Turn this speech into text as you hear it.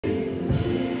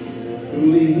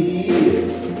Truly he is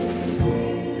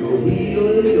your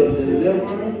healer, your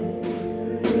deliverer,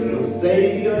 your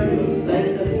savior, your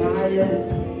sanctifier,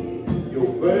 your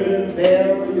burden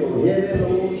bearer, your heavy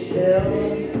load sharer.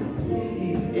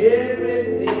 He's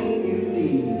everything you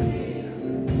need.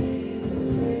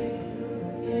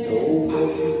 The old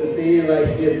folks used to say it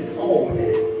like this: call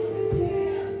him.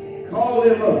 Call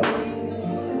him up.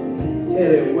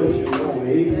 Tell him what you want,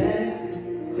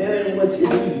 amen? Tell him what you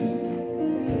need.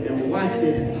 And watch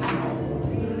his power.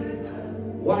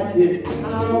 Watch his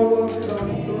power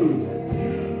come through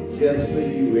just for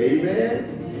you, amen?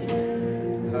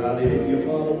 Hallelujah.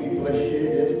 Father, we bless you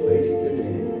in this place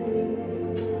today.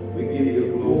 We give you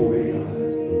glory, God.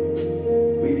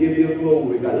 We give you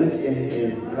glory, God. Lift your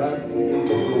hands, God. We give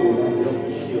you glory. I love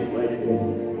the ship right there.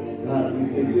 God, we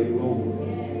give you glory.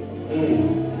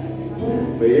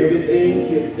 For everything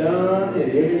you've done and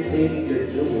everything you're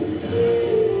doing.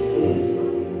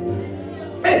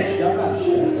 Hey, Shabbat,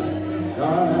 Shabbat.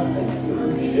 God, I thank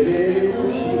you.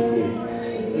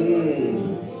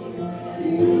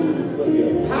 For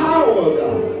your power,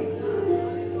 God.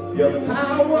 Your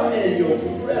power and your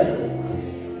presence.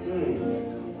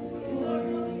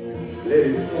 Let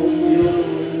it so feel,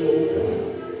 God.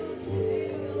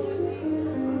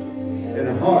 And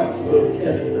hearts will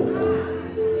testify.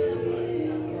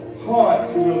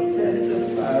 Hearts will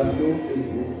testify of your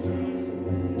goodness,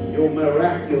 your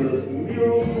miraculous,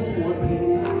 miracle-working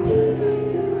power.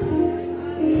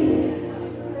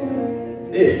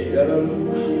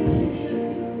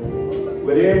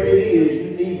 Whatever it is you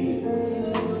need,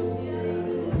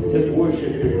 just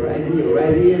worship it right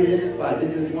here in this spot.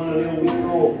 This is one of them we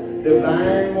call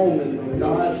divine moments when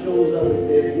God shows up and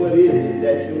says, what is it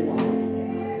that you want?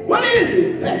 What is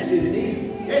it that you need?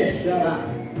 Yes, Shabbat.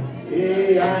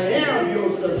 Hey, I am your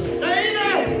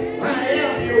sustainer. I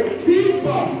am your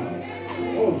keeper.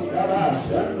 Oh, Shabbat,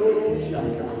 Shandoro,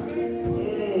 Shaka.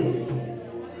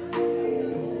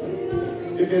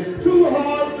 If it's too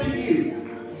hard for you,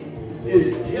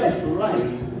 it's just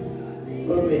right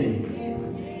for me.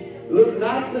 Look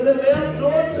not to the left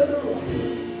nor to the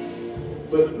right,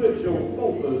 but put your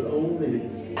focus on me.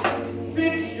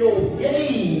 Fix your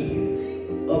gaze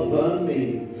upon me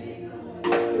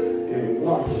and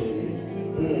watch me.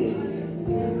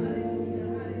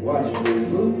 Watch me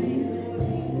move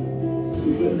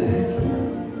supernatural.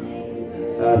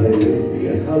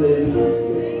 Hallelujah, hallelujah.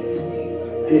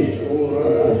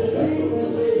 Ishora Shato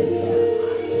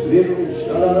Little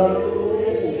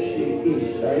Shalalashi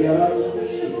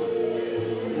Ishayalashi.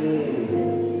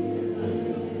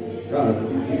 God,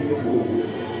 we give you glory.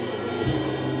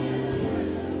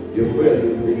 Your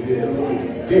presence is here.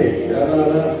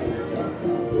 Ishalalashi.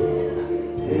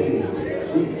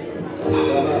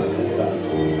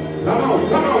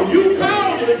 Come on, you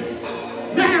called him,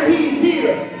 now he's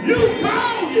here. You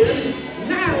called him,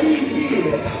 now he's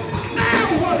here. Now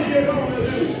what are you going to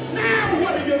do? Now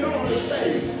what are you going to say?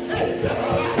 Hey,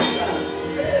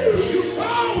 you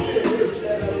called him.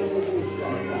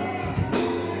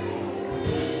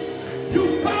 You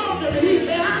called him and he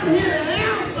said, I'm here to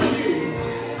answer you.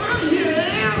 I'm here to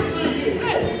answer you.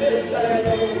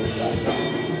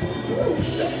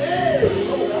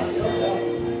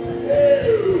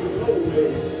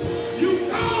 You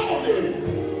called him.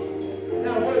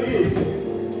 Now what is it?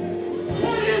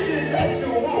 What is it that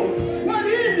you want? What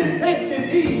is it that you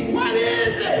need? What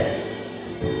is it?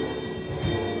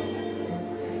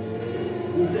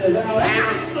 He says, I'll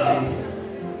answer.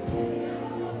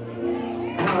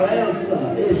 I'll answer.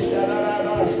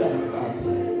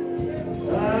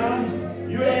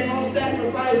 You ain't gonna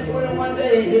sacrifice 21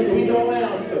 days if he don't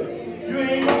answer. You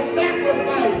ain't gonna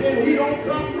sacrifice if he don't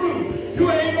come through. You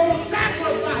ain't gonna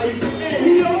sacrifice if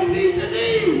he don't meet the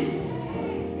need.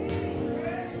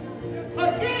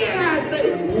 Again I say,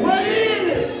 what is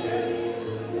it?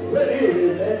 What is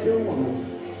it that you want?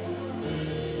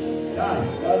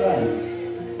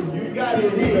 You got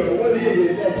his ear. What is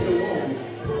it that you want?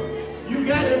 You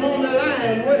got him on the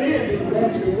line. What is it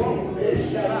that you want?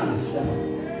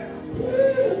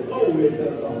 Glory to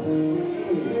God.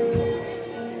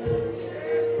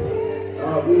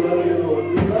 Oh, we love you, Lord.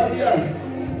 We love you.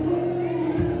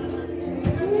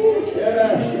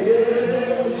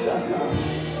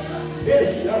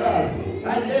 I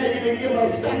dare you to give a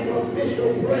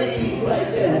sacrificial praise right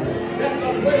there. That's a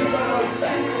place of a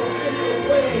sacrificial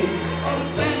praise, a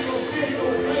sacrificial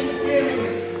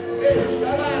thanksgiving.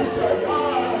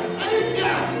 God, thank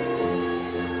you.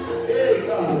 Hey,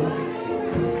 God.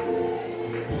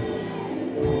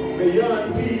 Beyond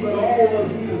me, but all of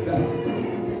you, God.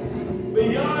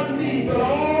 Beyond me, but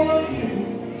all of you.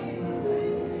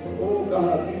 Oh,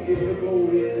 God. give you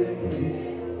glory in this place.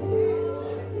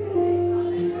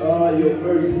 Oh, your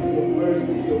mercy, your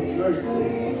mercy, your mercy,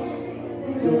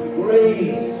 your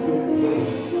grace, your grace.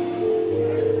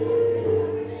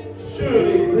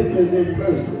 Surely goodness and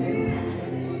mercy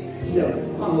shall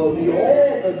follow me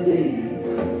all the days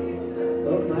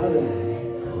of my life.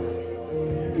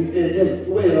 He said, just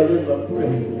dwell in my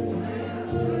presence.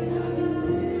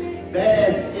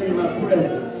 Bask in my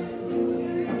presence.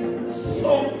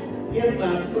 Soak in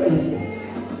my presence.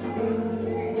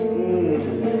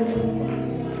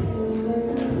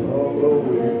 Oh,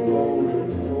 glory, glory,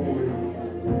 glory.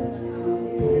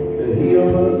 The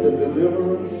healer, the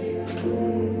deliverer,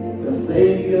 the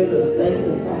Savior, the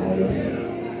sanctifier,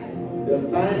 the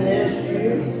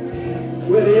financier,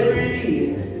 whatever it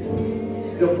is,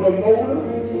 the promoter,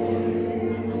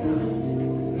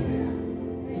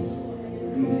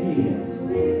 he's here.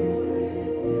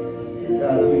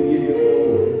 God, we give you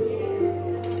glory.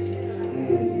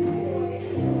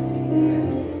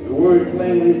 The word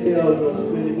plainly tells us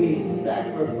when we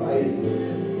sacrifice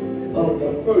of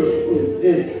the first fruits,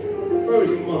 this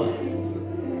first month,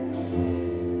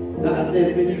 God says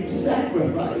when you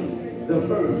sacrifice the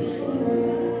first,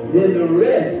 then the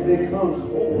rest becomes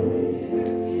holy.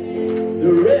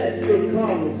 The rest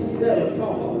becomes set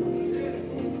apart.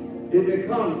 It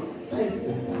becomes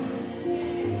sanctified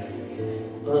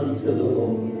unto the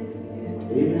Lord.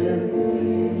 Amen.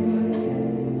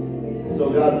 So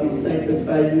God, we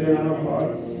sanctify you in our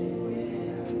hearts.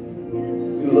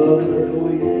 We love and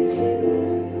adore you.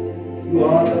 You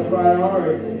are the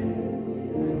priority.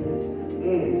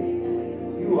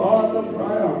 You are the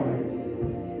priority.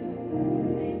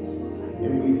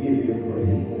 And we give you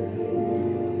praise.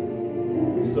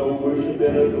 We so worship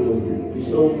and adore you. We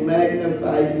so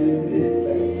magnify you in this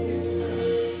place.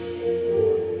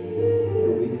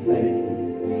 And we thank you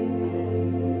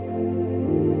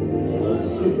for a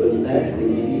supernatural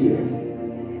year.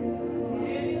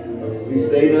 We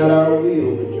say not our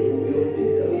will, but your will be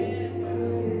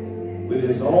done. But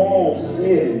it's all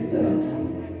said and done.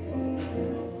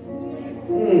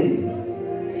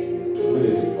 When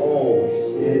it's all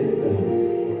said and done,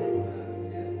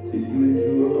 to you and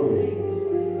you alone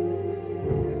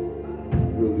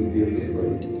will we give the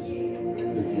praise,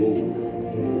 the glory,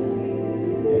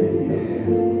 and the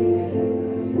honor.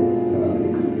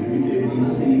 You can be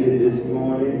seated this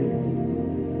morning.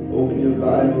 Open your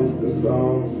Bibles to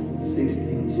Psalms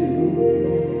 62.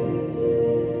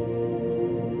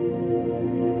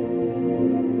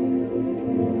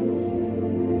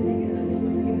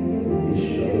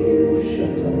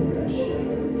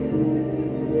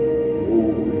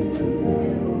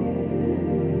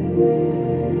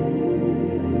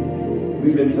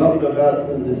 We've been talking about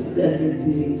the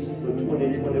necessities for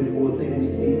 2024, things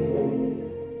needful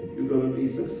if you're going to be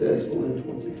successful in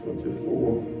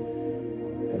 2024.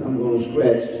 And I'm going to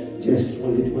scratch just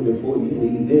 2024. You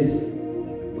need this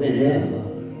whenever,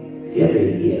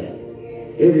 every year.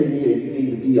 Every year you need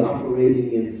to be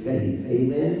operating in faith.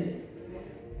 Amen?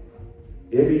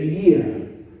 Every year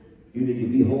you need to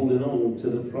be holding on to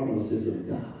the promises of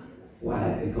God.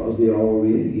 Why? Because they're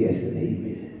already yes and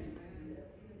amen.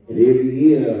 And every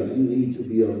year you need to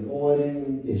be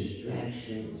avoiding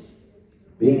distractions,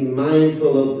 being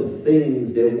mindful of the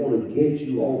things that want to get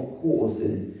you off course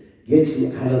and get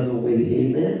you out of the way.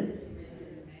 Amen?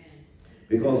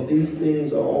 Because these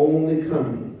things are only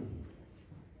coming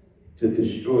to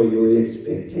destroy your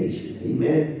expectation.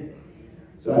 Amen?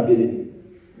 So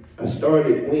I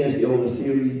started Wednesday on the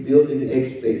series, Building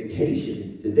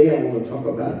Expectation. Today I want to talk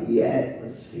about the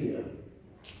atmosphere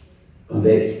of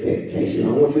expectation.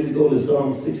 I want you to go to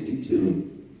Psalm 62.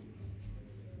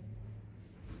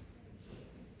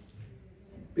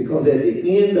 Because at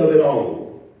the end of it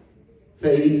all,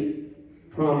 faith,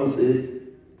 promises,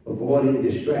 avoiding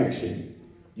distraction,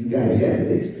 you got to have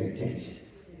an expectation.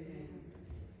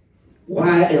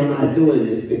 Why am I doing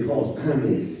this? Because I'm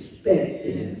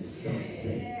expecting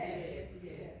something.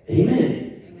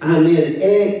 Amen. I'm in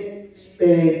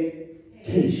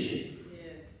expectation.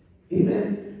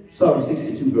 Amen. Psalm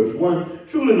 62 verse 1.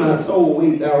 Truly my soul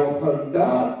wait thou upon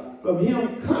God. From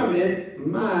him cometh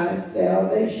my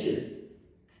salvation.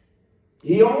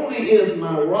 He only is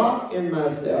my rock and my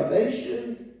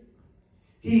salvation.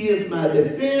 He is my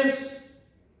defense.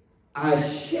 I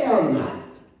shall not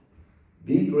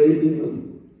be greatly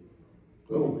moved.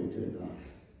 Glory to God.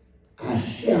 I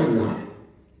shall not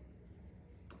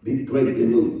be greatly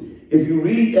moved. If you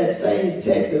read that same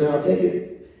text, and I'll take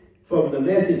it from the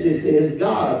Message, it says,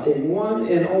 God in one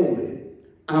and only,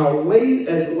 I'll wait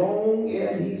as long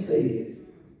as he says.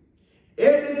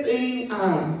 Everything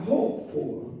I hope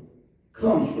for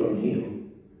comes from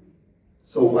him.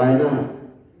 So why not?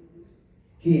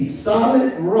 He's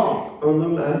solid rock under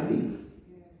my feet,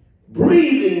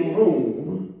 breathing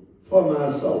room for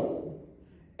my soul,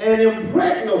 an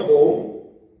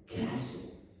impregnable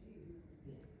castle.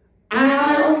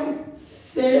 I'm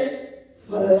set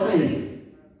for life.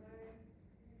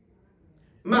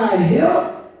 My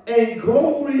help and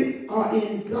glory are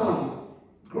in God.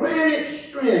 Granted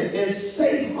strength and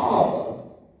safe harbor,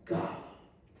 God.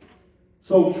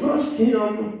 So trust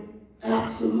him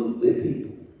absolutely,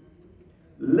 people.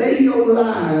 Lay your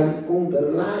lives on the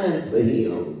line for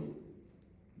him.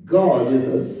 God is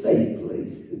a safe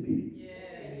place to be.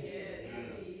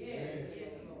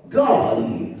 God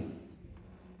is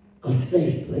a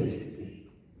safe place to be.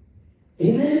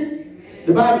 Amen?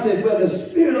 The Bible says where the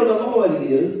Spirit of the Lord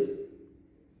is,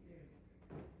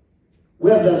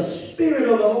 where the Spirit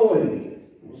of the Lord is.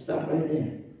 We'll stop right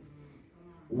there.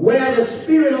 Where the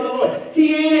Spirit of the Lord,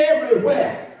 he ain't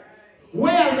everywhere.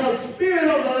 Where the Spirit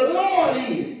of the Lord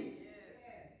is,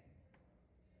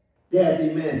 there's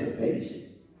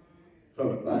emancipation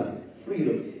from bondage,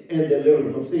 freedom, and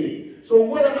deliverance from sin. So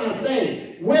what am I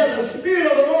saying? Where the Spirit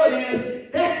of the Lord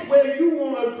is, that's where you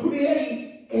want to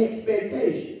create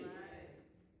expectation.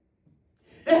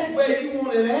 That's where you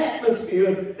want an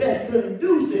atmosphere that's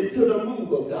conducive to the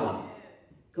move of God.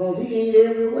 Because he ain't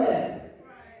everywhere.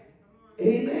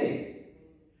 Amen.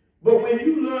 But when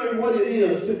you learn what it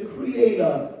is to create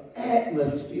an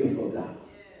atmosphere for God,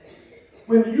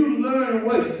 when you learn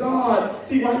what God,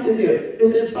 see, watch this here.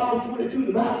 It's in Psalm 22,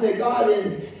 the Bible says God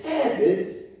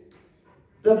inhabits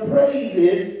the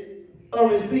praises of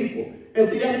his people. And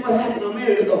see, that's what happened a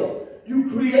minute ago. You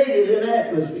created an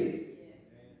atmosphere.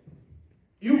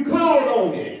 You called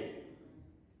on it,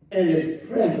 and his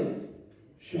presence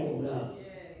showed up.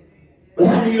 But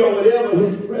how do you know whenever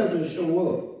his presence show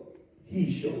up, he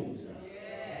shows up?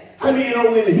 How do you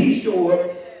know when he shows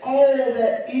up, all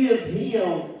that is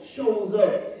him shows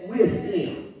up with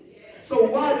him? So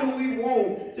why do we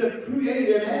want to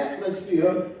create an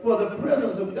atmosphere for the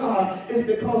presence of God? It's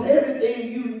because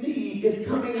everything you need is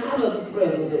coming out of the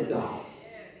presence of God.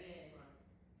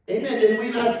 Amen. Did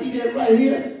we not see that right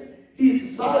here?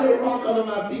 He's a solid rock under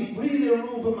my feet, breathing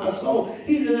room for my soul.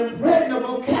 He's an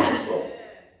impregnable castle.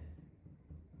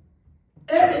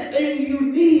 Everything you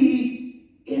need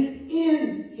is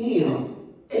in him.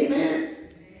 Amen.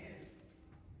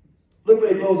 Look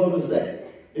what it goes on to say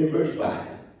in verse 5.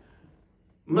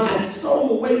 My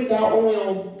soul wait thou only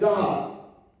on God.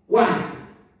 Why?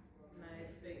 My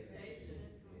expectation.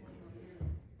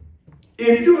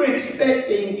 If you're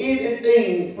expecting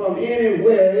anything from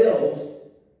anywhere else,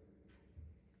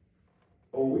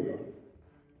 oh well.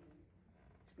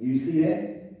 You see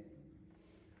that?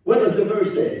 What does the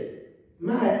verse say?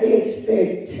 My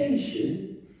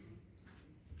expectation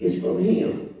is from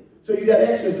him. So you got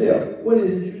to ask yourself, what is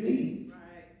it you need?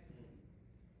 Right.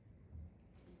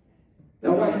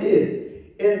 Now watch this.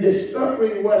 In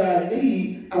discovering what I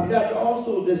need, I've got to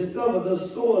also discover the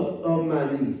source of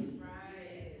my need.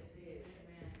 Right.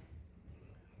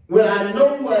 When I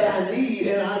know what I need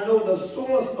and I know the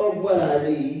source of what I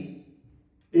need,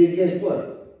 then guess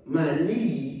what? My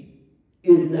need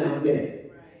is now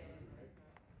met.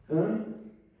 Huh?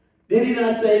 Did he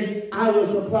not say, I will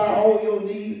supply all your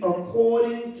need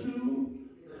according to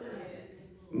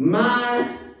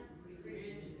my...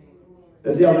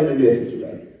 Let's see, I'm in the mess with you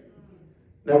right here.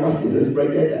 Now watch this. Let's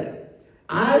break that down.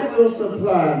 I will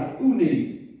supply who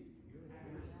need?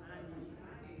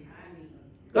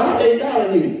 God ain't got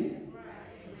a need.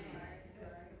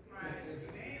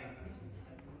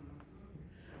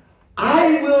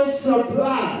 I will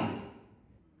supply.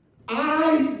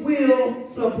 I will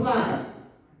supply.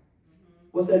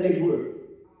 What's that next word?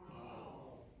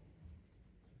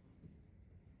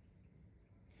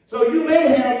 So you may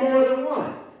have more than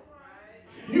one.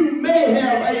 You may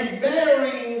have a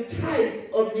varying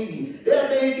type of need. There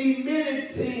may be many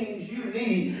things you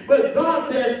need. But God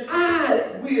says,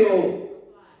 I will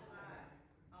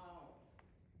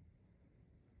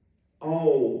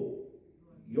all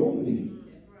your needs.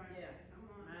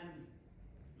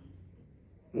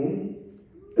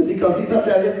 See, because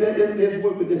sometimes, let's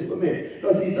work with this for a minute.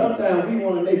 Because see, sometimes we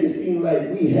want to make it seem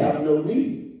like we have no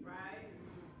need. Right.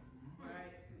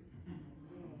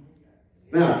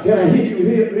 Now, can I hit you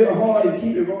real hard and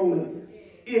keep it rolling?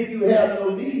 If you have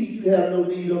no need, you have no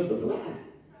need of supply.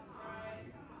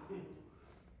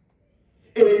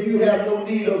 And if you have no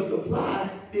need of supply,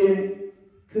 then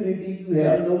could it be you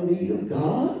have no need of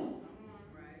God?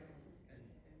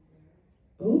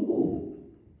 Oh.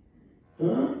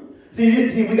 Huh?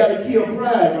 See, we got to kill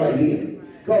pride right here.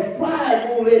 Because pride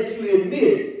won't let you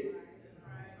admit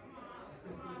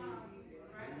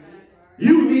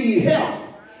need help.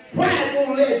 Pride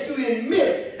won't let you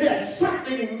admit there's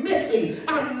something missing.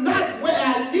 I'm not where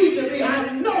I need to be.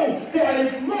 I know there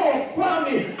is more for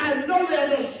me. I know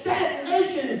there's a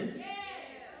stagnation.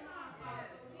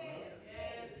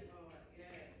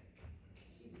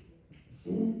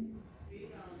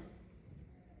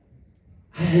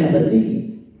 I have a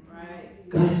need.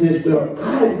 God says, well,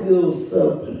 I will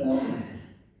supply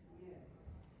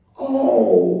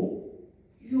all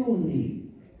your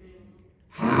need.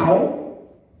 How?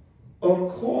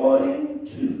 According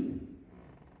to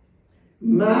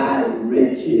my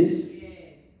riches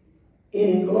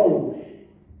in glory.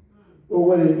 Well,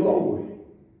 what is glory?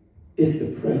 It's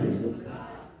the presence of God.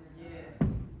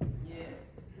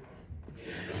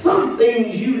 Some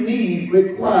things you need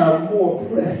require more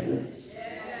presence.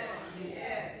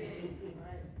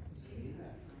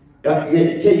 Can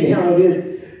you handle this?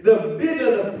 The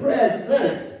bigger the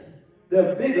present,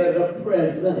 the bigger the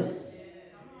presence.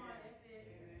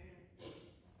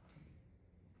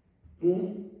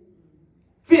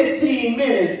 15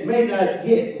 minutes may not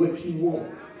get what you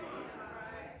want.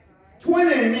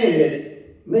 20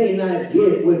 minutes may not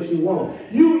get what you want.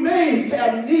 You may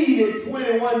have needed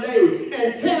 21 days.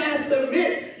 And can I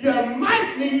submit, you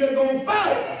might need to go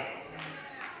further.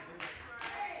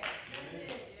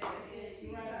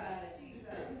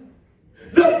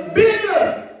 The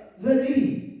bigger the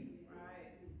need,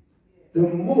 the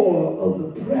more of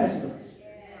the presence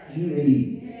you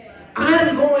need.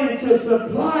 I'm going to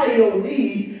supply your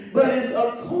need, but it's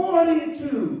according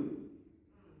to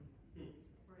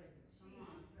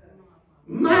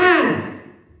mine.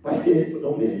 Watch this,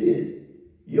 don't miss this.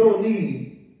 Your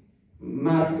need,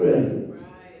 my presence,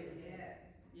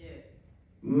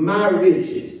 my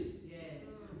riches,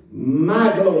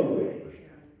 my glory.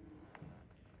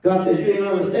 God says, you ain't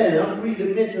understand. I'm 3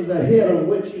 dimensions ahead of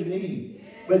what you need.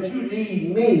 But you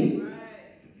need me.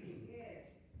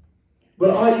 But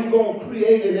are you going to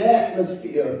create an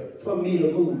atmosphere for me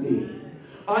to move in?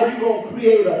 Are you going to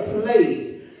create a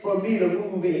place for me to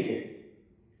move in?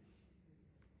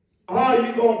 Are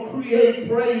you going to create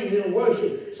praise and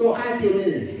worship so I can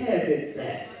inhabit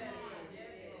that?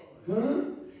 Huh?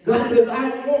 God says,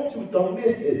 I want to. Don't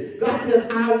miss it. God says,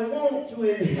 I want to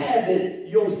inhabit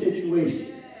your situation.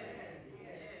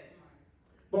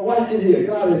 But watch this here.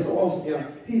 God is so awesome. Yeah.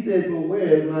 He says, but where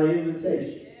is my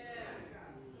invitation?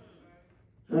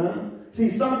 Huh? See,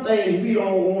 some things we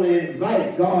don't want to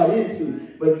invite God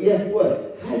into. But guess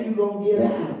what? How you going to get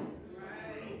out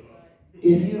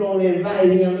if you don't invite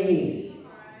him in?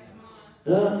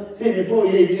 Huh? Sidney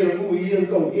Poitier did a movie years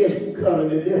ago. Guess who coming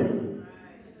to dinner?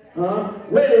 Huh?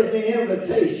 Where's the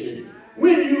invitation?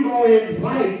 When you going to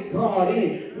invite God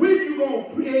in? When you going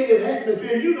to create an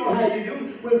atmosphere? You know how you do.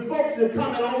 When folks are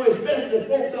coming over, especially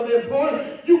folks of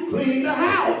importance, you clean the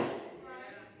house.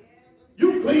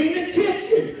 You clean the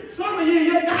kitchen. Some of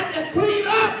you got to clean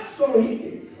up so he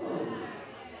can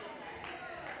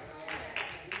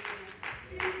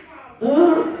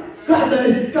come. God said,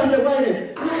 wait a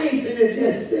minute, I ain't finna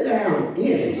just sit down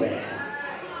anywhere.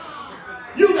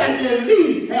 You got to at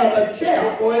least have a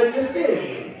chair for him to sit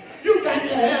in. You got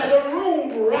to have the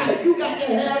room right. You got to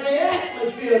have the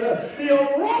atmosphere. The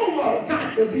aroma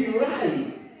got to be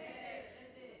right.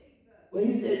 Well,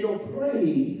 he said your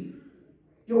praise,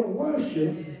 your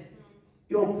worship,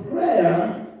 your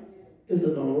prayer is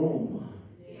an aroma.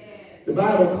 The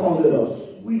Bible calls it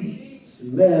a sweet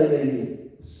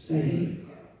smelling savor.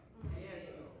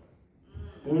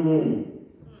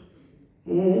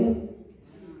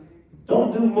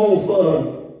 Don't do more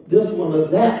for this one or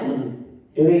that one.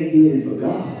 It ain't did it for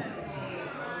God.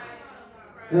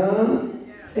 Huh?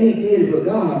 Ain't did it for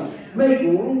God. Make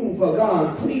room for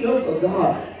God. Clean up for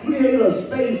God. Create a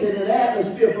space and an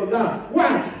atmosphere for God.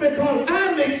 Why? Because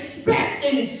I'm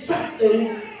expecting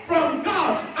something from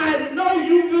God. I know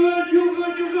you good, you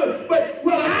good, you good. But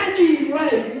what I need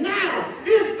right now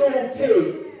is going to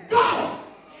take God.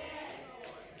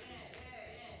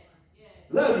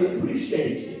 Love you,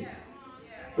 appreciate you.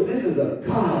 But this is a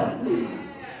God need.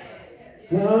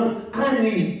 I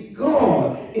need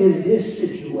God in this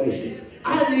situation.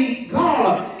 I need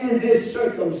God in this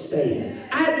circumstance.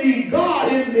 I need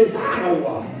God in this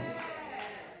hour.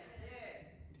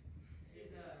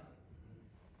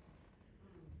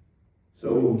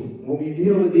 So when we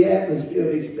deal with the atmosphere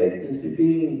of expectancy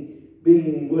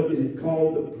being what is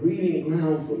called the breeding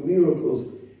ground for miracles,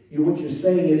 what you're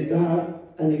saying is, God,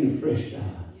 I need a fresh start.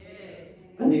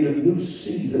 I need a new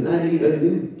season. I need a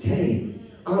new day.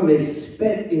 I'm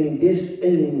expecting this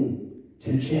thing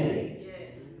to change.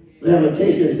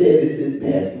 Lamentation said it's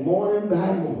passed morning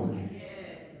by morning.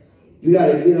 You got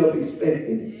to get up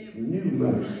expecting new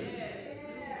mercies.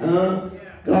 God,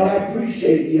 I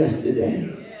appreciate yesterday,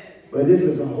 but this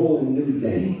is a whole new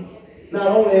day. Not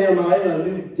only am I in a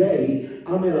new day,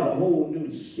 I'm in a whole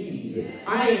new season.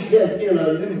 I ain't just in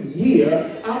a new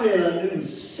year, I'm in a new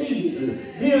season,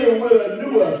 dealing with a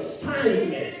new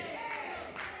assignment.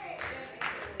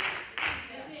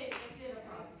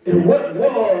 And what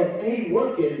was ain't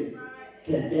working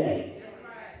today.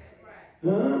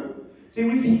 See,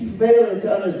 we keep failing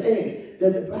to understand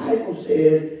that the Bible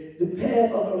says the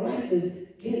path of the righteous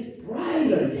gets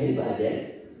brighter day by day.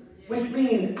 Which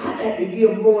means I got to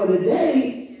give more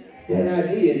today than I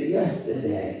did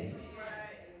yesterday.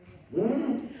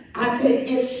 I can't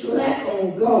get slack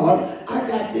on God. I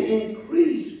got to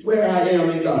increase where I am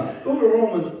in God. Go to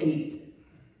Romans 8.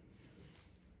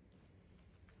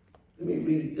 Let me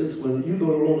read this one. You go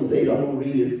to Romans 8. I'm going to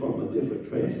read it from a different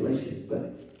translation,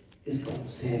 but it's going to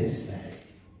satisfy.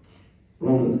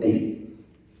 Romans 8,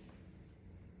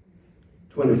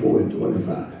 24 and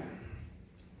 25.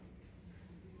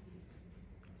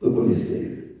 Look what it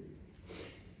says.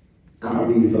 I'll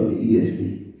read it from the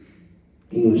ESV,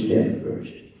 English Standard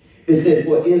Version. It says,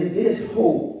 for in this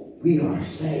hope we are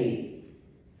saved.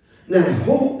 Now,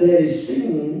 hope that is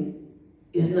seen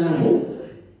is not hope.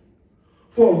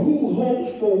 For who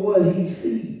hopes for what he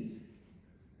sees?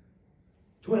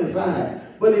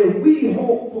 25. But if we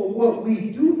hope for what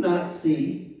we do not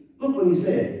see, look what he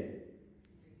said.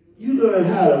 You learn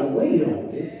how to wait on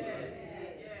it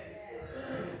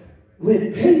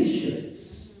with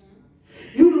patience.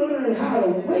 You learn how to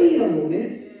wait on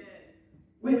it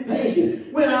with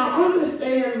patience. When I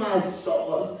understand my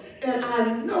source and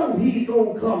I know he's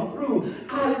going to come through,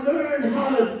 I learn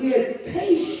how to get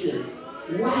patience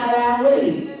while I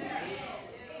wait.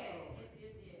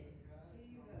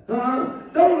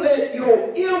 Don't let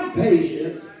your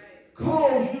impatience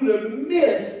cause you to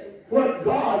miss what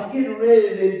God's getting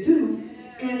ready to do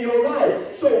in your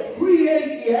life. So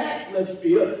create the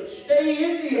atmosphere, stay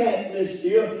in the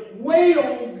atmosphere, wait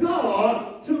on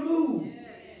God to move.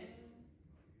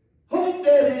 Hope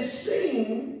that is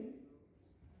seen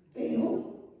ain't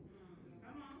hope.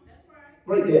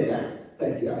 Break that down.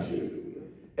 Thank you, I should have.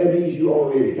 That means you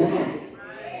already got it.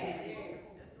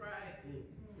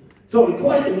 So the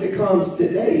question becomes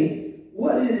today,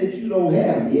 what is it you don't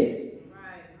have yet?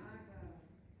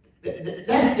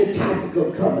 That's the topic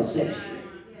of conversation.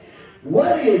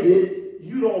 What is it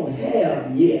you don't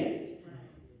have yet?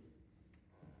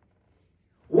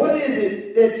 What is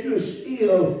it that you're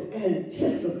still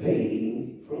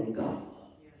anticipating from God?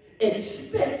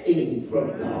 Expecting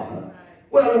from God?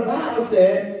 Well, the Bible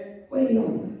said, wait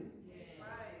on it.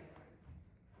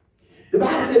 The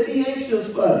Bible said, be anxious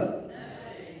for nothing,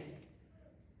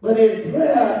 but in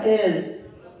prayer and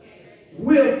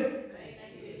with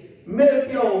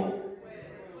make your,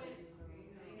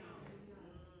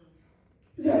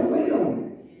 you got to wait on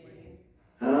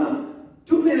it.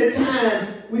 Too many times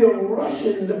we are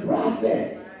rushing the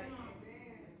process.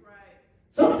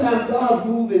 Sometimes God's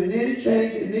moving this,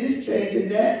 changing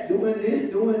that, doing this,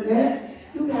 doing that.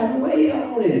 You got to wait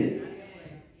on it.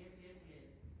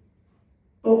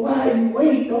 But while you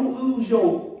wait, don't lose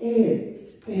your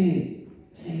expectation.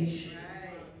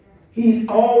 He's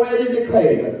already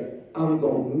declared, I'm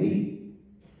going to meet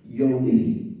your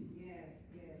need.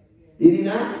 Did he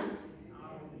not?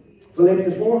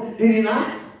 Philippians 4, did he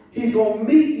not? He's going to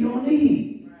meet your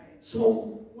need.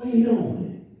 So wait on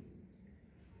it.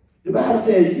 The Bible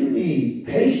says you need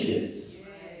patience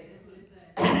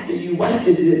after you, watch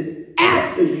this,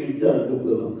 after you've done the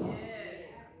will of God.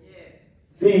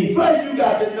 See, first you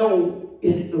got to know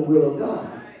it's the will of God.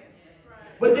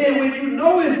 But then when you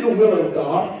know it's the will of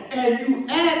God and you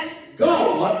ask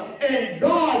God and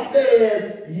God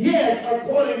says yes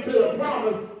according to the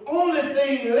promise, only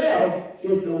thing left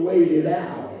is to wait it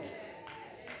out.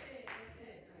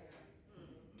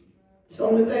 It's the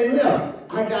only thing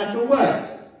left. I got to what?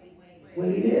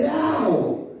 Wait it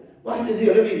out. Watch this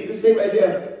here. Let me say right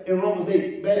there in Romans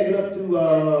 8, back it up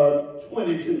to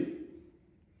 22.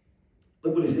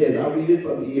 Look what it says. I'll read it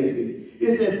from the ESV.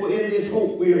 It says, for in this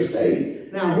hope we are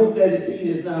saved. Now, hope that is seen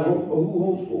is not hope, for who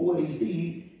hopes for what he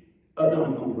sees? No,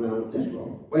 I'm around. That's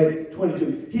wrong. Wait,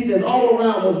 22. He says, all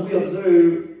around us we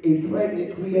observe a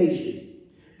pregnant creation.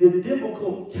 The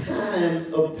difficult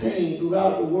times of pain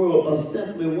throughout the world are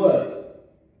simply what?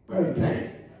 Birth pains.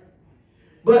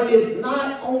 But it's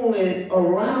not only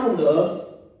around us,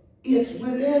 it's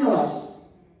within us.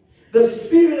 The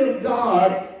Spirit of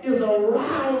God is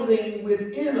arousing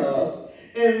within us,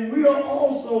 and we're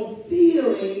also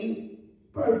feeling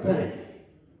birth pain.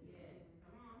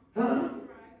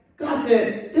 God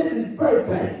said, this is birth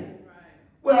pain.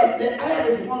 Well, the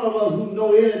average one of us who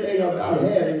know anything about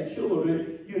having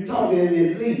children, you're talking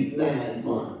at least 9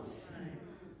 months.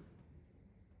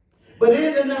 But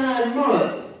in the 9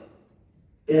 months,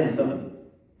 there's some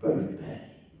birth pains.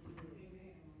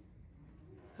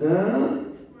 Huh?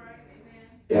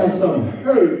 There's some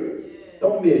hurt.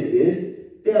 Don't miss this.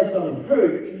 There's some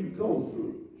hurt you go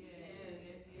through.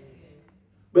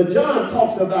 But John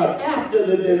talks about after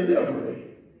the delivery.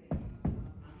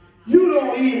 You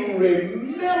don't even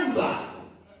remember.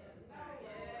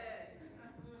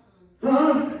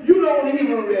 Huh? You don't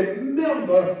even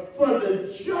remember for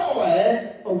the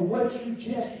joy of what you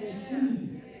just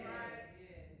received.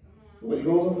 What he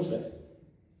goes on to say.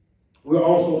 We're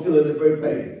also feeling the birth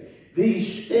pain.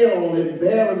 These sterile and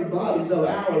barren bodies of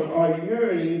ours are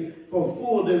yearning for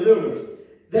full deliverance.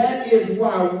 That is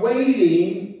why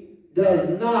waiting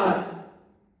does not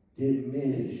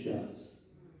diminish us.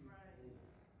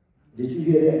 Did you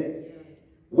hear that?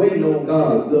 Waiting on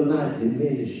God will not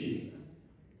diminish you.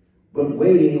 But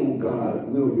waiting on God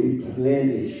will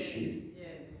replenish you.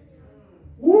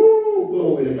 Woo,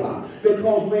 glory to God.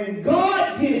 Because when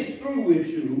God gets through with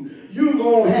you, you're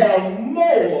going to have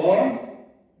more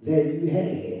than you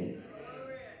had.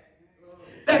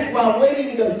 That's why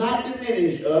waiting does not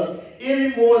diminish us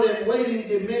any more than waiting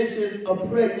diminishes a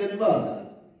pregnant mother.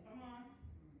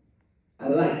 I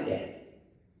like that.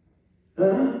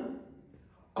 Huh?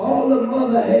 All the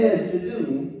mother has to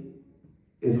do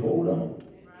is hold on.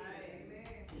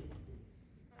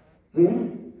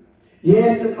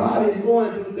 Yes, the body's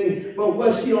going through things, but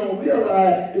what she don't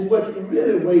realize is what you're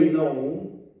really waiting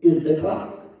on is the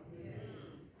clock.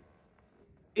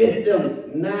 It's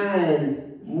them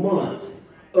 9 months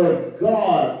of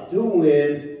God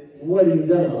doing what he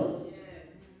does.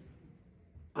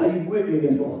 Are you with me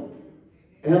this morning?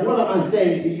 And what am I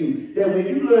saying to you? That when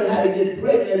you learn how to get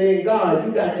pregnant in God,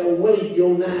 you got to wait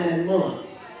your 9 months.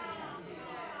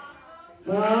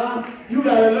 Huh? You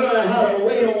got to learn how to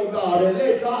wait on God and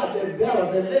let God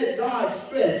develop and let God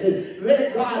stretch and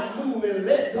let God move and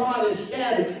let God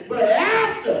establish. But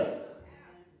after,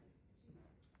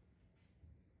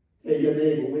 tell your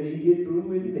neighbor, when he get through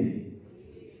with me,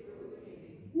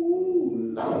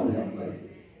 ooh, Lord have mercy.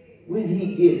 When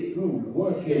he get through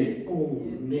working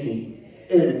on me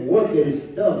and working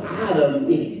stuff out of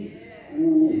me,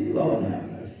 ooh, Lord have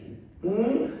mercy.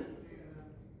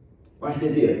 Watch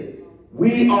this here.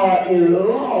 We are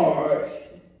enlarged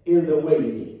in the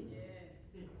waiting.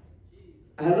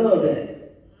 I love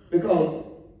that. Because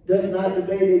does not the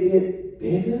baby get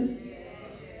bigger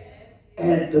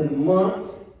as the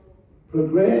months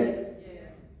progress?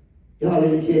 Y'all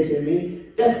ain't catching me.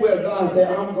 That's where God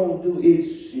said, I'm going to do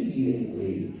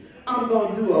exceedingly. I'm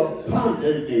going to do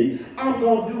abundantly. I'm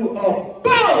going to do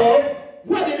above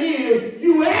what it is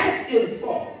you asking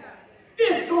for.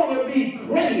 It's going to be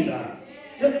greater.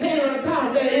 The kingdom of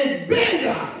God said it's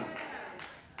bigger.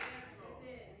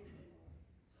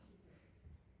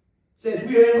 Since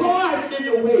we are enlarged in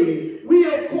the waiting,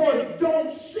 we of course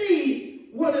don't see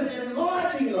what is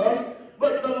enlarging us,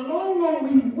 but the longer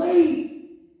we wait,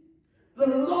 the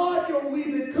larger we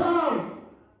become,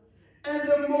 and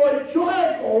the more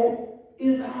joyful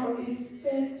is our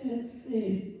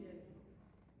expectancy.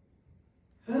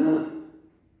 Huh?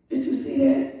 Did you see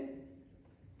that?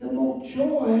 The more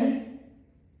joy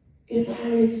is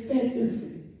our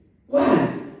expectancy.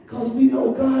 Why? Because we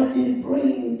know God didn't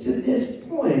bring to this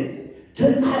point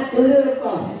to not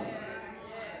deliver.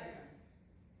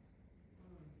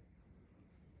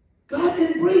 God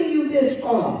didn't bring you this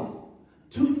far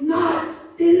to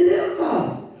not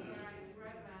deliver.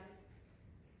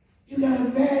 You got to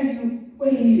value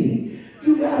waiting.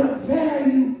 You got to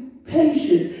value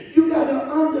patience. You got to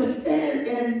understand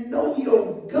and know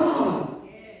your God.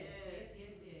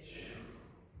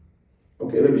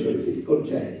 Okay, let me show you to you. Go to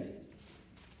James.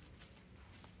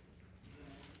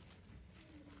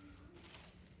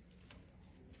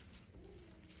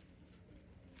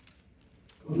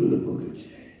 Go to the book of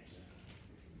James.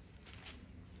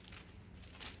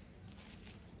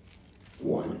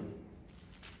 1.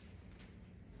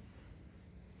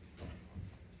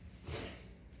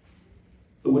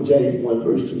 Look what James 1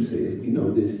 verse 2 says. We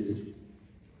know this is,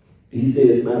 he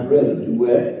says, my brethren, do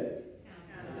what?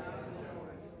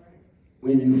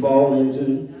 When you fall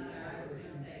into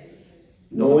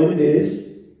knowing this,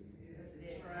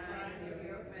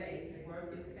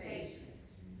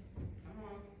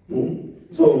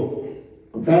 so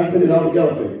I'm trying to put it all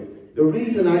together for you. The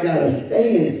reason I got to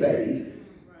stay in faith,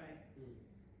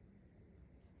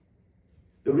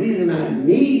 the reason I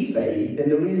need faith,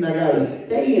 and the reason I got to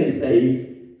stay in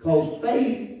faith, because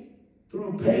faith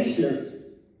through patience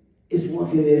is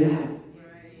working it out.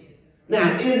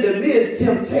 Now, in the midst,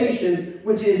 temptation,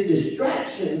 which is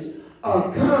distractions,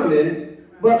 are coming,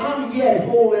 but I'm yet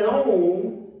holding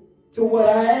on to what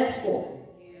I asked for.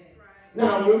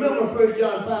 Now, remember 1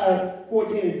 John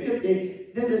 5:14 and 15.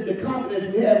 This is the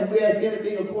confidence we have if we ask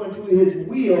anything according to his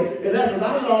will. And that's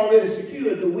because I've already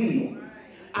secured the will.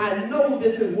 I know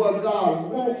this is what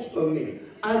God wants for me.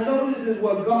 I know this is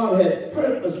what God has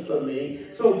purposed for me.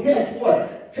 So guess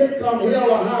what? Here come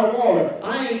hell or high water.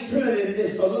 I ain't turning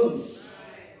this loose.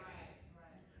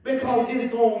 Because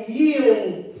it's going to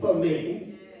yield for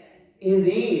me in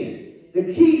the end.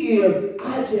 The key is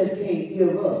I just can't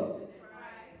give up.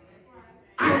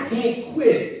 I can't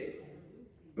quit.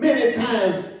 Many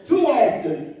times, too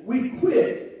often, we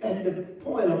quit at the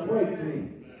point of breakthrough.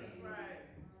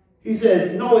 He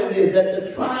says, knowing this, that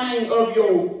the trying of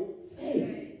your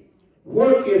faith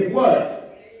worketh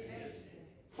what?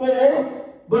 For,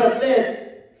 but let.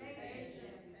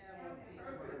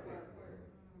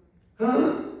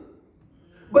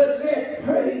 But let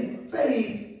faith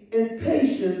and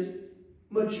patience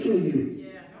mature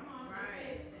you.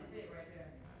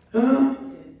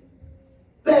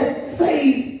 Let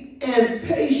faith and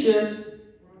patience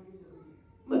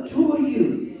mature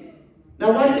you.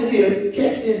 Now watch this here.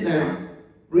 Catch this now.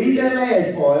 Read that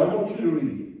last part. I want you to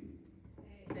read it.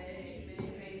 That he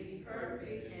may be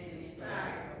perfect and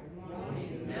entire,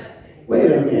 wanting nothing.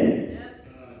 Wait a minute.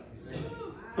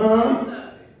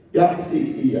 Y'all see.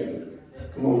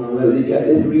 Come on now.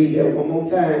 Let's read that one more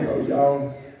time,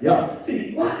 y'all.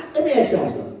 See, what? Let me ask y'all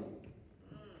something.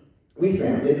 We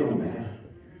family, it don't matter.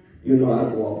 You know, I'll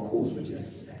go off course for just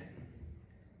a second.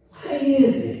 Why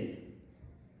is it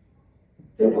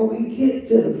that when we get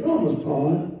to the promised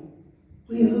part,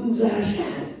 we lose our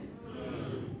shout?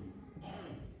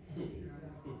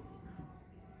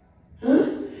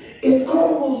 It's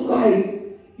almost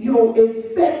like your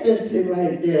expectancy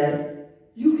right there,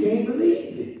 you can't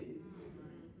believe it.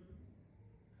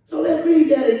 So let's read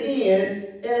that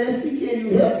again, and let's see, can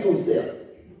you help yourself?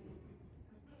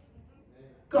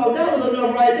 Because that was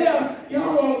enough right there.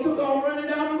 Y'all all took off running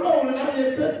down the road, and I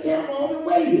just cut the camera off and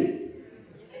waited.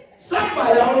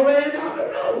 Somebody all ran down the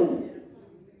road.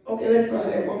 Okay, let's try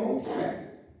that one more time.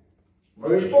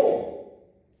 Verse 4.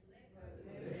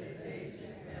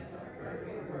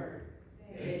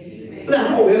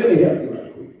 Now, hold on, let me help you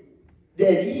right quick.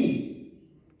 That ye,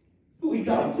 who we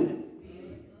talking to?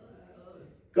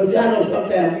 Because see, I know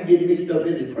sometimes we get mixed up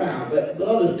in the crowd, but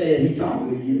understand he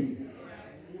talking to you.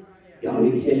 Y'all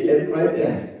need to catch that right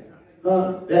there.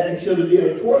 That should have been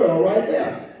a twirl right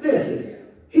there. Listen,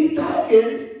 he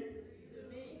talking.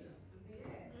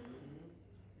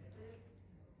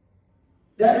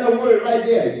 That little word right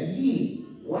there, ye,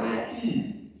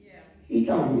 Y-E. He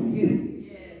talking to you.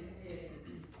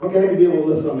 Okay, let me deal with a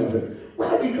little something else.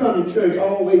 Why we come to church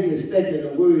always expecting the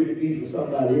word to be for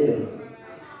somebody else?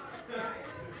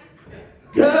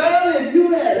 Girl, if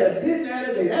you had been there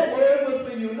today, that word was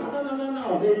for you.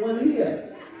 No. They weren't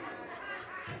here.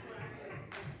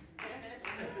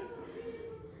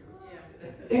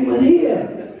 They weren't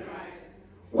here.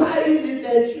 Why is it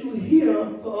that you hear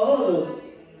for others,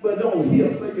 but don't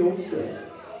hear for yourself?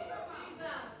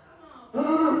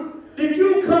 Did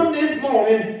you come this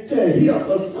morning to hear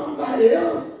for somebody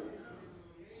else?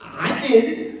 I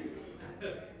didn't.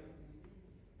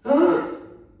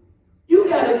 You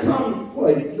got to come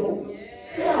for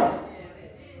yourself.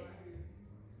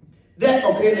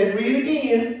 Okay, let's read it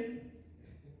again.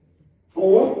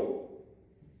 4.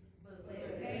 But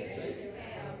let patience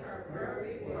have her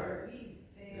perfect work,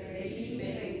 that ye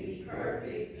may be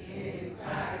perfect and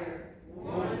entire,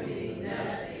 wanting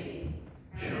nothing.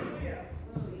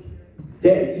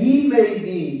 That ye may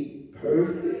be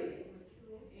perfect,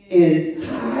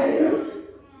 entire,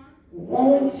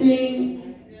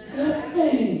 wanting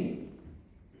nothing.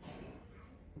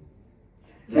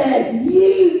 That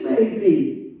ye may be.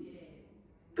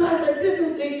 God said, this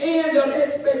is the end of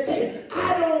expectation.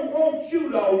 I don't want you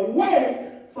to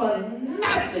want for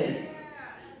nothing.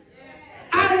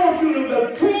 I want you to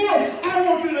mature. I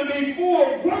want you to be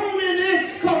full grown in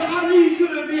this because I need you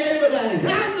to be able to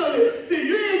handle it. See,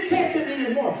 you ain't catching me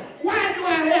anymore. Why do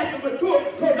I have to mature?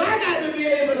 Because I got to be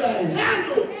able to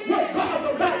handle what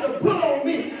God's about to put on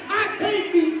me. I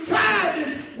can't be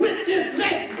childish with this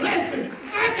next blessing.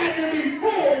 I got to be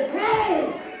full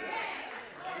grown.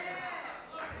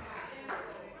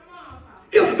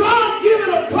 If God gives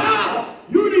it a car,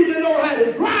 you need to know how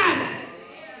to drive.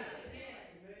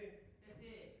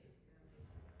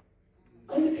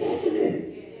 Are you catching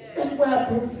it? That's why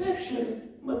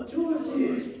perfection, maturity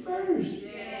is first.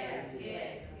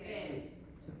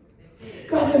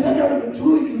 God says, I got to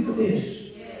mature you for this.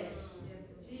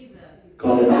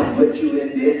 put you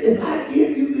in this, if I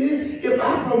give you this, if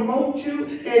I promote you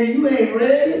and you ain't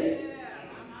ready,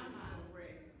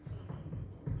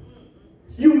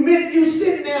 you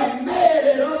sitting there mad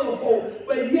at other folk,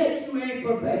 but yet you ain't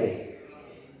prepared.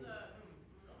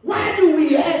 Why do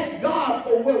we ask God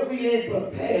for what we ain't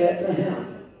prepared to handle?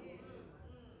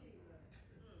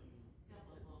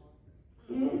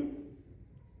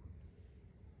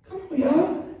 Come on,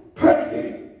 y'all.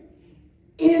 Perfect,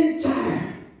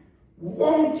 entire,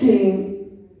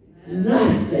 wanting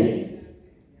nothing.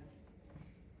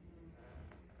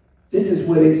 This is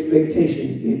what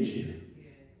expectations get you.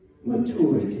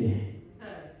 Maturity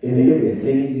in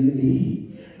everything you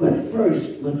need. But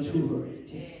first,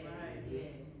 maturity.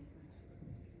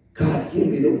 God, give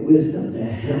me the wisdom to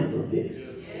handle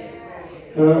this.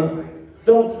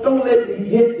 Don't let me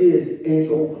get this and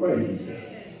go crazy.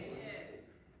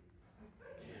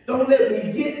 Don't let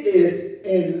me get this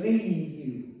and leave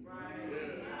you.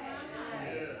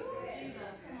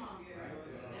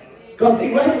 Because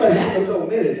see, that's what happens so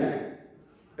many times.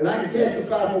 And I can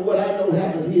testify for what I know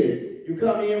happens here. You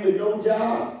come in with no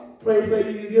job, pray for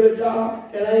you, you get a job,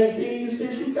 and I ain't seen you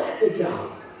since you got the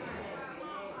job.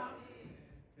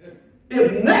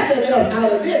 If nothing else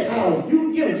out of this house, you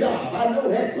can get a job. I know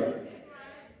that much.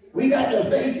 We got the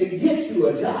faith to get you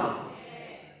a job.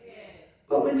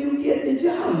 But when you get the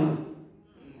job,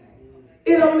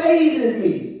 it amazes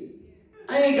me.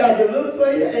 I ain't got to look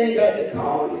for you. I ain't got to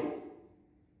call you.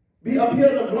 Be up here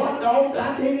in the block dogs,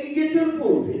 I can't even get to the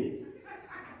pulpit.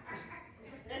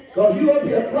 Because you up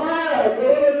here crying,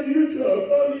 Lord, you job.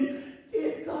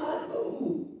 Did God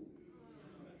move?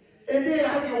 And then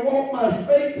I can walk my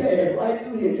straight path right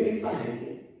through here, can't find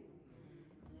it.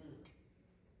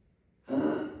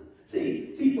 Huh?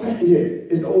 See, watch this here.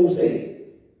 It's the old saying.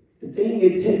 The thing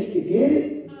it takes to get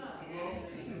it.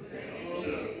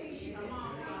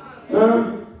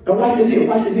 Huh? Now watch this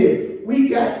here. We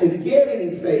got the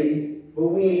getting faith, but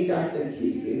we ain't got the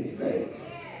keeping faith.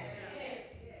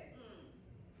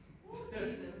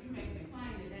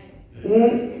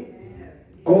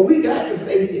 Oh, we got the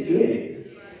faith to get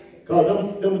it.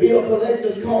 Because them bill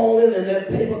collectors calling and that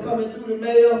paper coming through the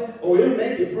mail, oh, it'll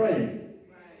make you pray.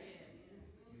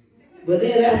 But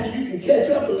then after you can catch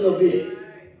up a little bit,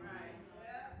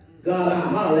 God, I'll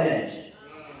holler at you.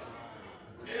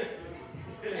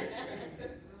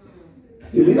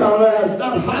 See, we got to learn how to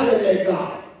stop hollering at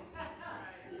God.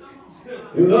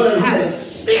 We learn how to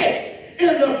sit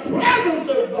in the presence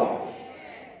of God.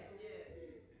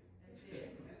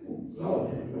 Oh,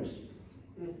 Lord have mercy.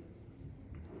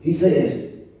 He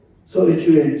says, so that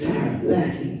you're entirely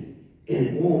lacking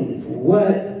and wanting for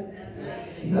what?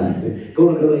 Nothing.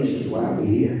 Go to Galatians while we're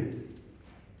here.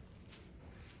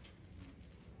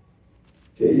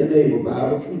 Tell your neighbor,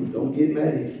 Bible truth. Don't get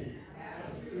mad.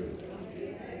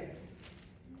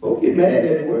 Don't get mad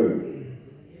at the word.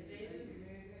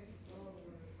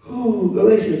 Oh,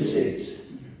 Galatians 6.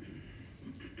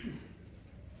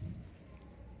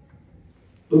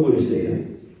 Look what it says.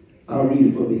 I'll read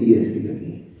it from the ESV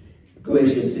again.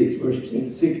 Galatians 6, verse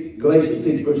 6. Galatians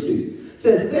 6, verse 6.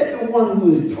 Says, let the one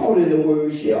who is taught in the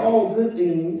word share all good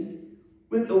things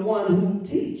with the one who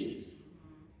teaches.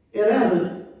 And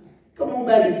answer, come on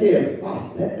back and tell me,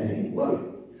 Pastor, that ain't work.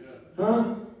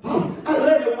 Huh? Pastor, I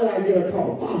love it when I get a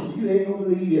call. Pastor, you ain't gonna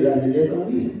believe it. I said, yes, I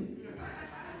will.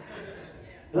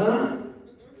 Huh?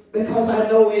 Because I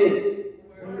know it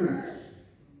works.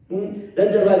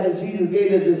 That's just like when Jesus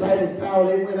gave the disciples power,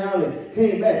 they went out and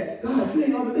came back. God, you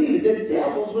ain't gonna believe it. The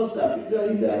devils were subject to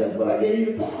it. He said, that's what I gave you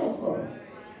the power for.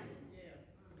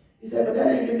 He said, but that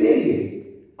ain't the biggie.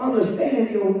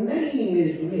 Understand your name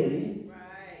is written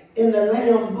in the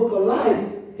Lamb's book of life.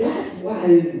 That's why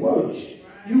it works.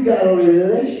 You got a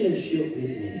relationship with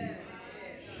me.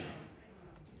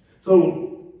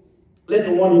 So let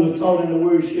the one who is taught in the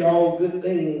word share all good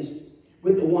things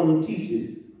with the one who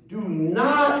teaches. Do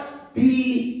not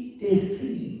be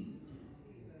deceived.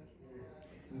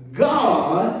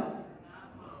 God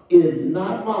is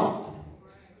not mocked.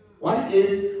 Watch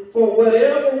this. For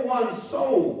whatever one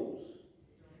sows,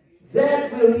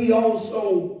 that will he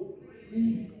also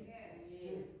reap.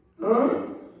 Huh?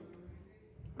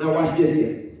 Now watch this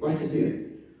here. Watch this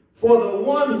here. For the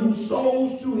one who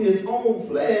sows to his own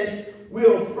flesh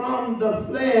will from the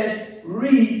flesh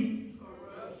reap.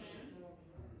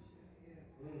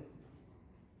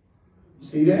 You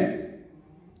see that?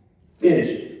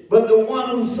 Finish. But the one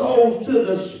who sows to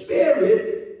the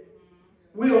Spirit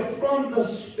will from the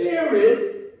Spirit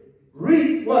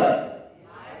reap what?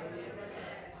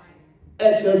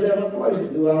 Ask yourself a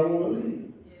question. Do I want to live?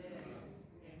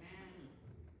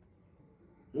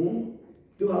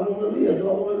 Do I want to live? Do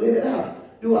I want to live it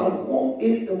out? Do I want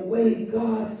it the way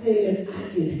God says I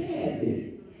can have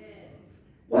it?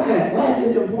 Why? Why is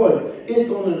this important? It's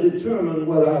going to determine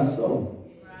what I sow.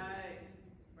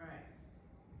 Right.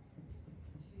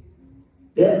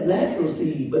 There's natural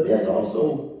seed, but there's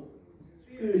also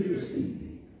spiritual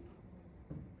seed.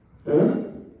 Huh?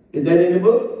 Is that in the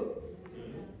book?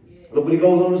 Look what he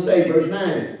goes on to say, verse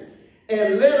 9.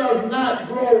 And let us not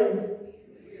grow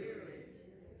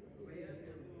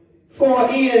for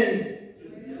in.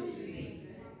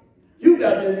 You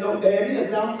got to know that it is.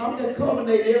 Now, I'm just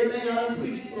culminating everything I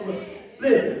preached for.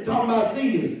 Listen, talking about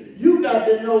season. You got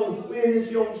to know when it's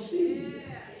your season.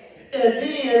 And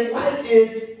then, watch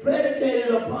this,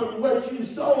 predicated upon what you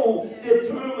sow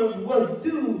determines what's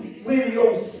due when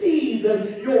your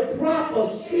season, your proper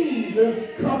season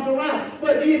comes around.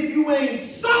 But if you ain't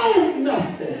sown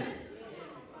nothing,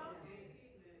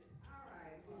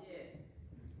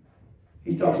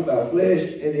 he talks about flesh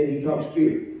and then he talks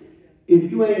spirit.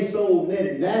 If you ain't sold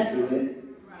nothing naturally,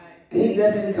 ain't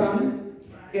nothing coming.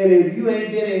 And if you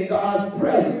ain't been in God's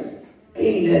presence,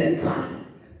 ain't nothing coming.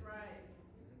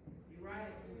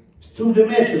 It's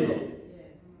two-dimensional.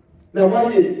 Now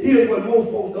watch it. Here's what most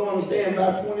folks don't understand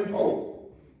about 24.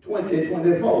 20 and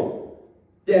 24.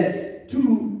 That's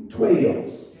 2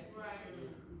 12s.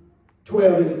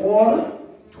 12 is order.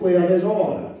 12 is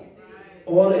order.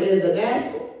 Order in the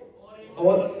natural.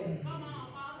 Order.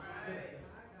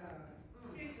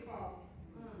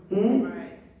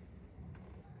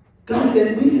 God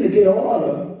says we can get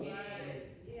order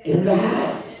in the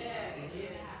house.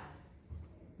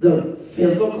 The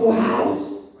physical house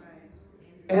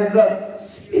and the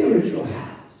spiritual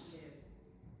house.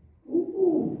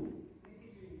 Ooh.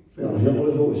 Felt a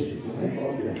Holy Ghost.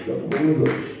 The Holy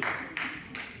Ghost.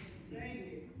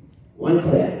 One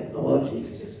clap. Oh,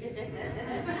 Jesus.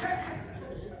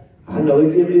 I know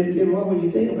it get wrong when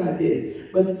you think about this.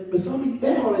 But some of you,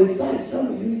 that ought to excite some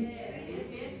of you.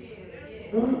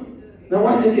 Huh? Now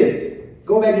watch this here.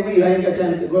 Go back and read. I ain't got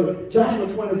time to go to Joshua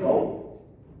 24.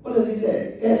 What does he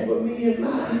say? As for me and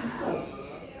my house.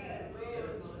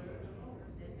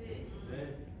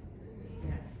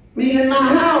 Me and my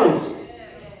house.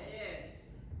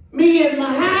 Me and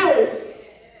my house.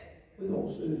 We're going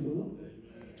to serve the Lord.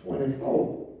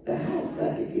 24. The house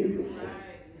got to get right.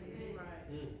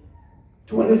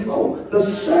 24. The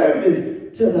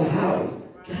service to the house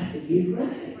got to get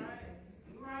right.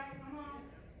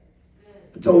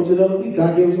 I told you the other week,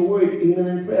 God gave us a word, even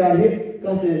in prayer out here.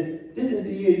 God said, this is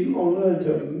the year you're going to learn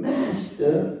to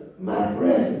master my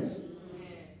presence.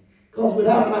 Because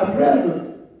without my presence,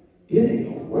 it ain't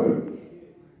going to work.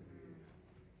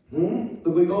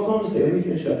 But it goes on to say, let me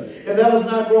finish up. And let us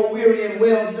not grow weary in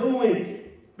well-doing,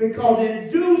 because in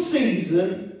due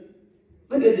season,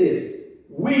 look at this,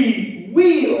 we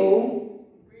will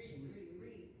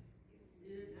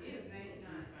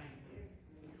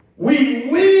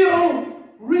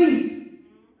reap.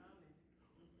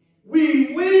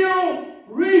 We will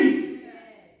reap.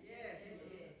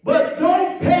 But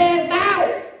don't pass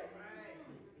out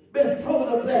before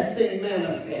the blessing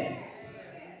manifests.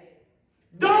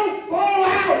 Don't fall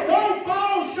out. Don't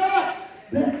fall short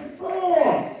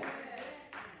before.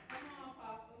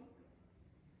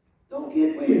 Don't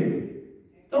get weary.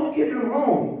 Don't get me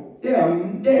wrong.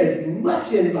 There's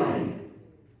much in life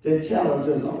that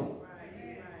challenges on.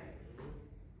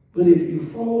 But if you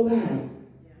fall out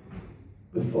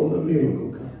before the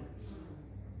miracle comes,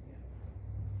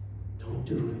 don't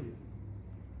do it.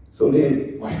 So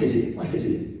then, watch this here. Watch this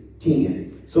here.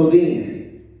 10. So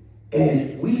then,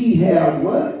 as we have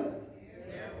what?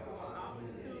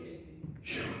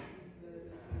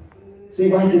 See,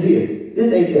 watch this here.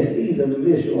 This ain't the season to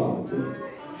miss your opportunity.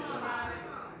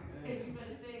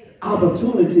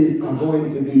 Opportunities are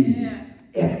going to be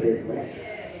everywhere.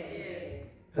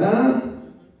 Huh?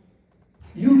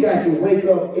 You got to wake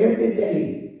up every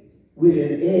day with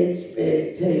an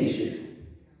expectation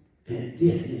that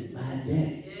this is my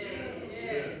day.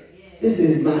 This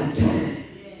is my time.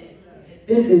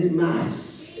 This is my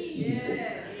season.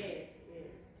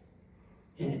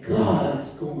 And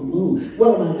God's going to move.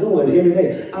 What am I doing every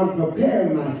day? I'm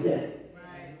preparing myself.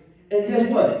 And guess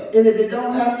what? And if it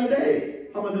don't happen today,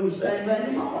 I'm going to do the same thing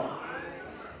tomorrow.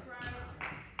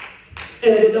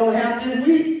 And if it don't happen this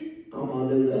week, I'm going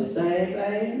to do the same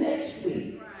thing next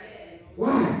week.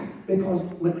 Why? Because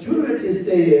maturity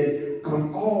says,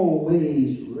 I'm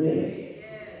always ready.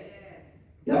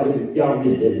 Y'all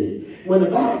missed that. When the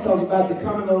Bible talks about the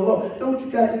coming of the Lord, don't you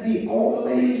got to be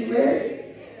always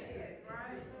ready?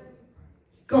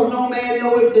 Because no man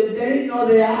knoweth the day nor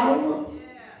the hour.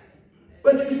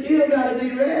 But you still got to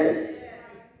be ready.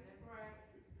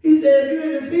 He said, if you're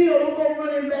in the field, don't go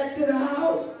running back to the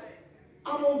house.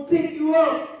 I'm going to pick you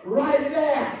up right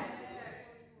there.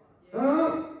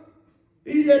 Huh?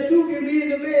 He said, two can be in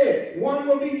the bed. One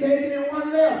will be taken and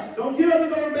one left. Don't get up and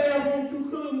go to the bathroom too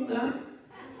cool now.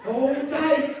 Hold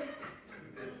tight.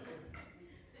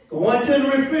 Go on to the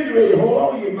refrigerator. Hold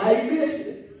on, you might miss it.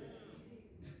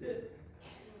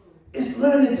 It's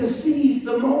learning to seize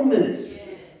the moments,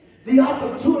 the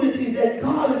opportunities that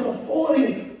God is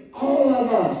affording all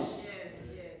of us.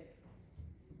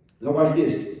 Now watch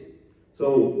this.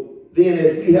 So then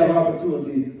as we have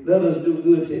opportunity, let us do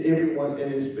good to everyone,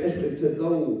 and especially to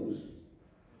those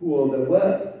who are the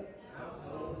what?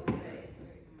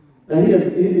 Now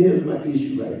here's my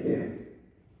issue right there.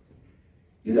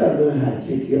 You got to learn how to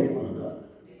take care of one another.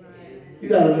 You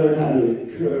got to learn how to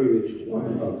encourage one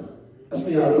another. That's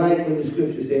why I like when the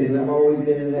scripture says, and I've always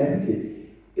been an advocate,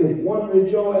 if one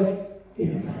rejoice,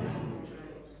 everybody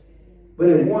rejoice. But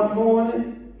if one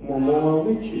mourning, one mourn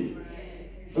with you.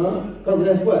 Huh? Because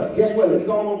that's what? Guess what? We're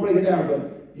going to break it down for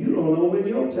you. You don't know when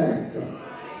your time comes.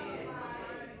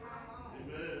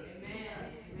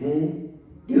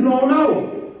 You don't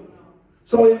know.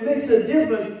 So it makes a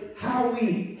difference how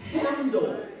we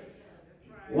handle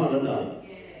one another.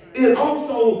 It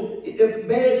also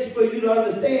begs for you to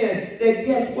understand that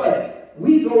guess what?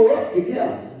 We go up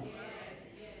together.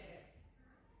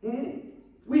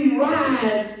 We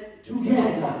rise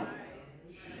together.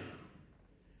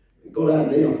 Go to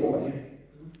Isaiah 40.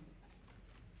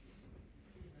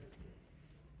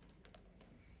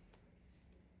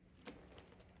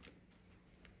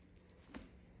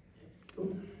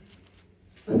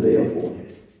 Isaiah 40.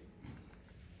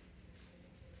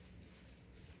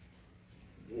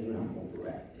 And I'm going to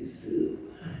wrap this up.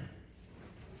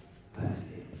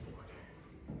 Isaiah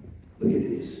 40. Look at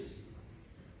this.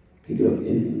 Pick it up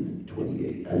in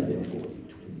 28. Isaiah 40,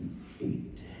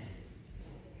 28.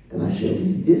 And I shall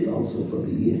read this also from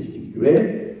the ESV. You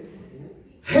ready?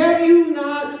 Have you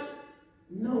not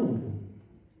known?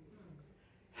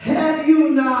 Have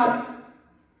you not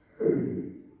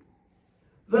heard?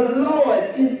 The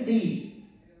Lord is the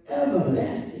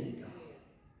everlasting God.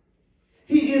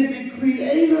 He is the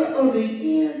creator of the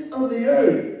ends of the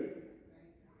earth.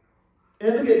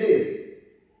 And look at this.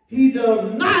 He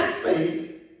does not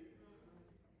faint,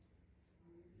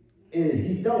 and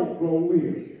he don't grow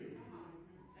weary.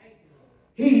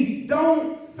 He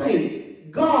don't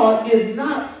faint. God is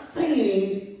not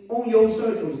fainting on your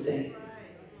circumstance.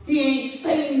 He ain't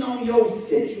fainting on your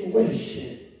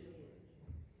situation.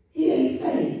 He ain't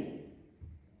fainting.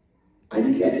 Are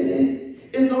you catching this?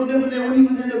 It's no different than when he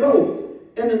was in the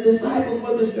boat and the disciples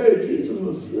were disturbed. Jesus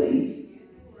was asleep.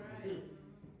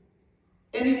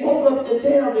 And he woke up to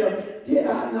tell them, did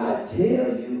I not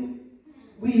tell you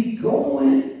we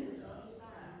going?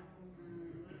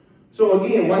 So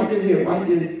again, watch this here. Watch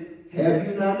this. Have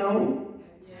you not known?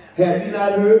 Have you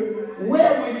not heard?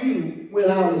 Where were you when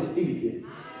I was speaking?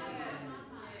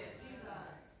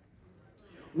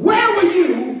 Where were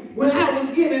you when I was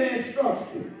giving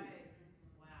instruction?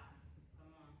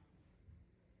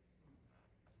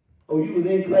 Oh, you was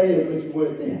in class, but you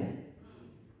weren't there.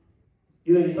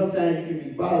 You know, sometimes you can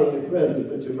be bodily present,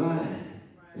 but your mind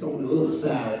is on the other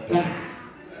side of time.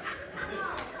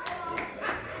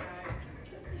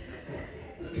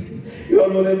 You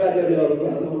don't know that about that other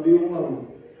brother. I'm going to leave him alone.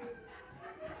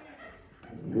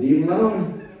 Leave him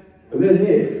alone. But listen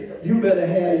here. You better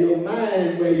have your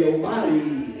mind where your body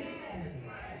is.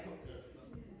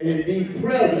 And be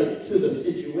present to the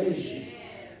situation.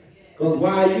 Because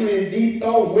while you in deep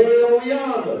thought way over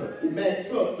yonder, the Mack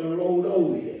truck done rolled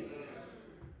over you.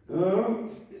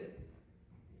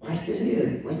 Watch this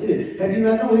here. Watch this. Have you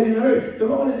not known? Have you not heard? The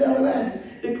Lord is everlasting.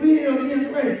 The creator of the ends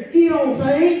of the earth. He don't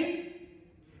faint.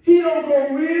 He don't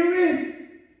go weary.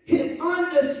 His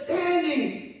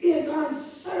understanding is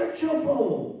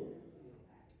unsearchable.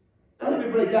 Now let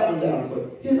me break that one down for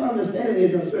you. His understanding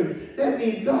is unsearchable. That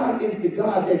means God is the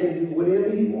God that can do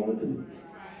whatever he wants to do.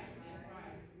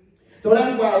 So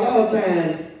that's why a lot of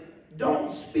times,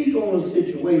 don't speak on a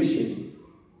situation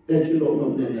that you don't know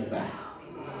nothing about.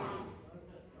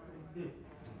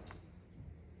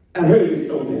 I've heard this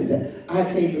so many times. I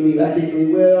can't believe.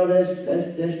 Well, that's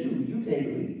you. You can't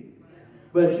believe.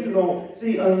 But you don't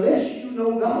see unless you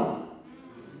know God.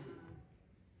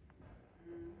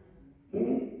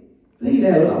 Leave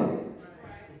that alone.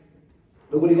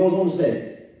 Look what he goes on to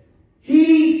say.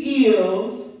 He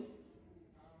heals.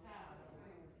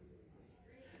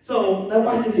 So now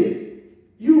watch this here.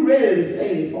 You ready to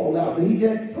faint and fall out, but he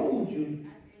just told you.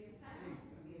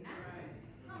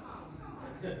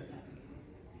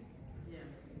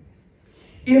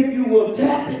 If you will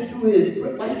tap into his,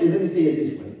 let me say it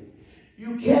this way.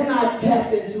 You cannot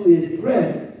tap into his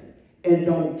presence and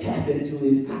don't tap into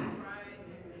his power.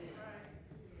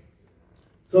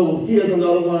 So here's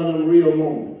another one of them real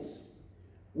moments.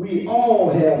 We all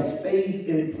have space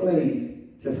and place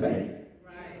to faint,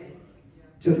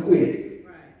 to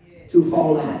quit, to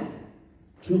fall out,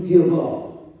 to give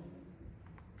up.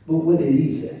 But what did he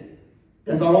say?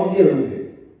 That's all I'm dealing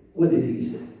with. What did he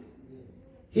say?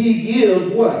 He gives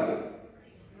what?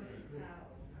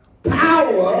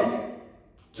 Power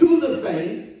to the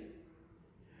faint,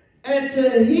 and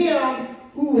to him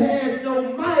who has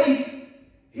no might,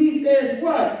 he says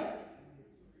what?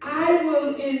 I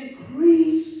will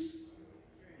increase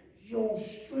your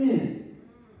strength.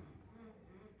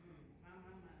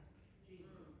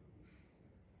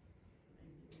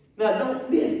 Now don't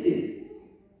miss this.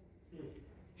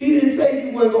 He didn't say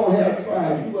you weren't going to have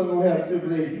trials, you weren't going to have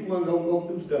tribulations, you weren't going to go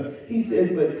through stuff. He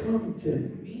said, but come to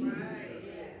me.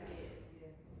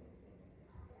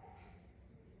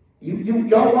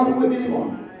 Y'all walking with me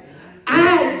anymore?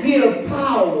 I give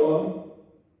power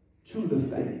to the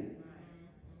faint.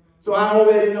 So I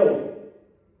already know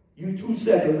you 2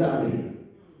 seconds out of here.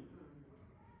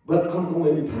 But I'm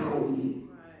going to empower you.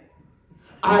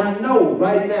 I know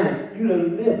right now you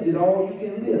done lifted all you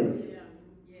can lift.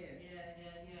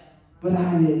 But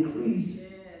I'll increase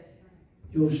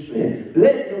your strength.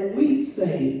 Let the weak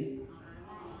say,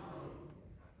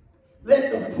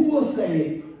 let the poor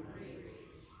say,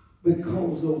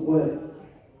 because of what?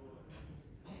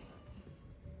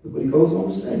 Look what he goes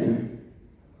on to say now.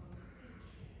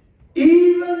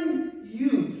 Even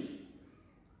youths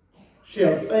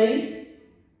shall faint,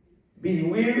 be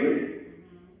weary,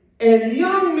 and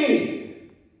young men,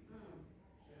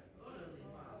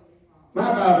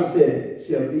 my Bible said,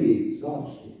 shall be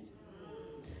exhausted.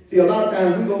 See, a lot of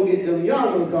times we go get them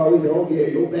young ones called, we say, oh yeah,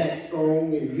 your back's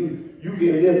strong and you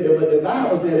get lifted. But the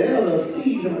Bible said there's a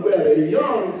season where the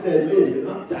young said, listen,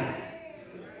 I'm tired.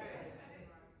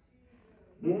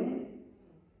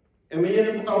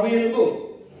 Are we in the book?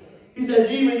 He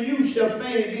says, even you shall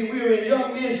faint, be weary, and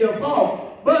young men shall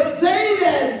fall. But they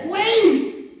that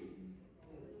wait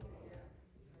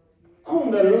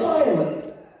on the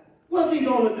Lord, what's he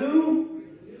going to do?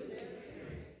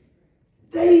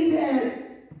 They that,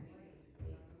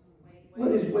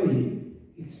 what is waiting?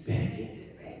 Expecting.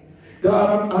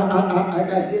 God, I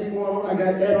got this going on, I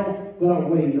got that on, but I'm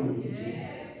waiting on you, Jesus.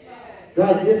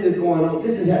 God, this is going on,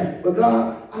 this is happening. But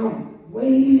God, I'm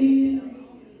waiting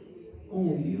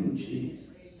on you, Jesus.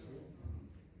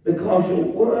 Because your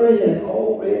word has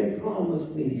already promised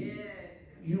me,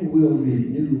 you will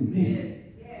renew me.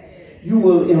 You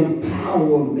will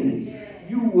empower me.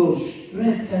 You will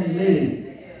strengthen me.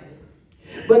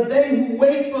 But they who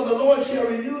wait for the Lord shall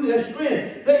renew their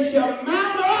strength. They shall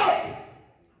mount up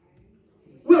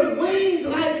with wings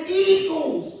like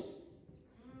eagles.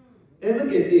 And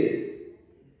look at this.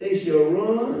 They shall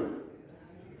run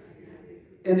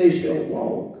and they shall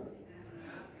walk.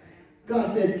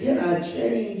 God says, can I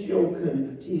change your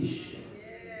condition?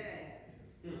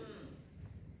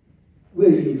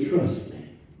 Will you trust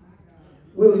me?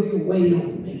 Will you wait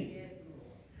on me?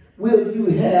 Will you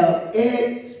have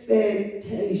expectation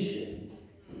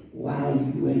while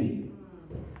you wait?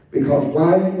 Because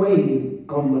while you waiting,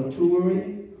 I'm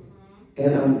maturing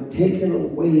and I'm taking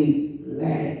away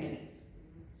lack.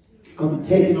 I'm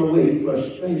taking away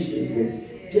frustrations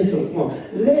and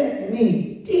disappointment. Let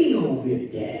me deal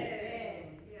with that.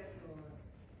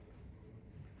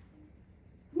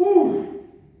 Woo.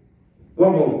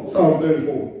 One more. Psalm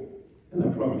 34. And I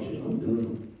promise you, I'm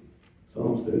done.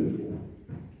 Psalms 34.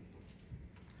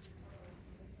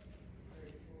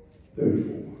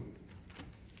 34.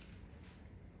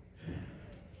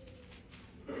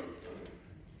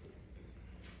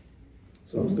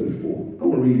 Psalms 34. I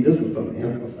want to read this one from the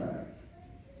Amplified.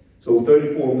 So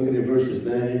 34, I'm looking at verses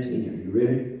 9 and 10. You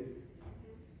ready?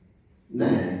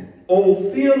 9. Oh,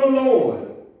 fear the Lord,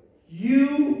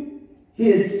 you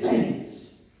his saints.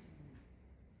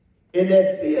 And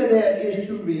that fear there is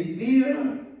to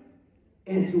revere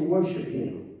and to worship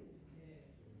him.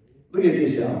 Look at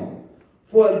this, y'all.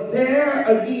 For there,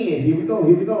 again, here we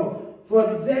go.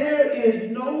 For there is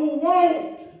no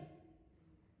want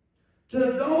to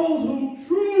those who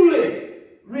truly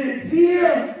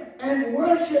revere and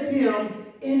worship him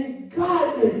in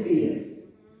godly fear.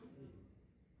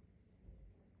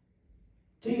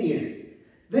 10.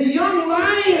 The young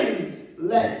lions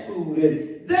lack food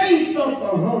and they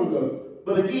suffer hunger.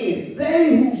 But again,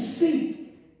 they who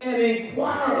seek and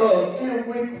inquire of and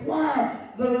require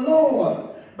the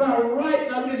Lord By right,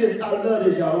 now look at this. I love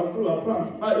this, y'all. I'm through, I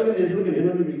promise. Right, look at this, look at this.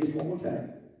 Let me read this one more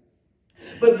time.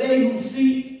 But they who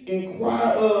seek,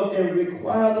 inquire of, and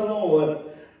require the Lord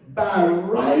by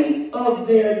right of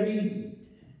their need.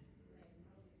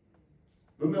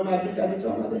 Remember, I just got to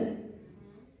talk about that.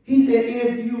 He said,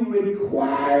 if you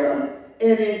require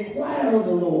and inquire of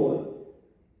the Lord,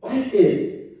 watch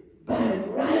this, by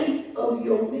right of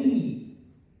your need.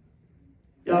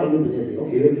 Y'all looking at me.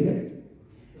 Okay, look here.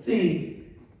 See,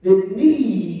 the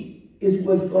need is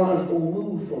what God's going to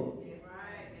move for.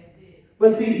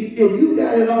 But see, if you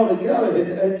got it all together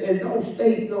and don't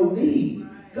state no need,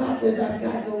 God says, I've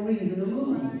got no reason to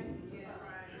move.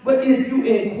 But if you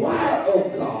inquire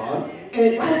of God,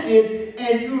 and watch this,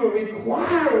 and you're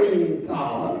requiring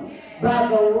God by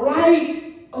the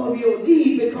right of your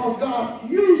need, because God,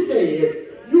 you said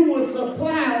you will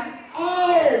supply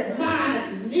all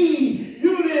my need.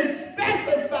 You didn't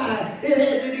specify it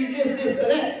had to be this, this, or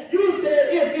that. You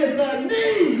said if it's a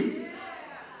need.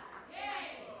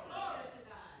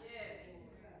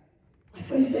 That's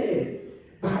what he said.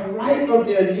 By right of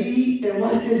their need, and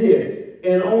watch this here,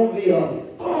 and on the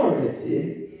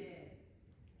authority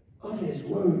of his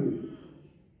word.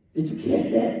 Did you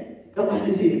catch that? Now watch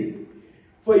this here.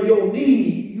 For your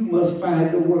need, you must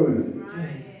find the word.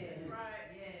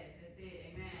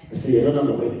 Let's say it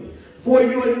another way. For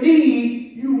your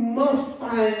need, you must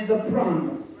find the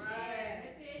promise.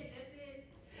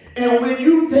 And when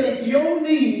you take your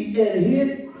need and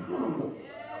his promise,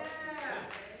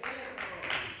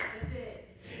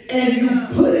 and you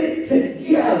put it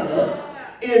together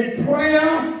in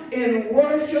prayer, in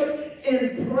worship,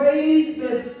 in praise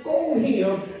before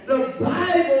him, the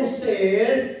Bible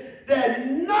says that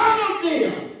none of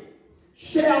them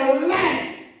shall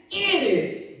lack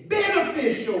any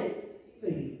beneficial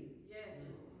thing.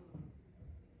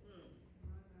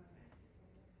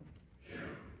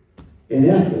 In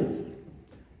essence,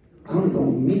 I'm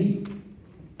going to meet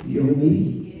your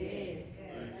need.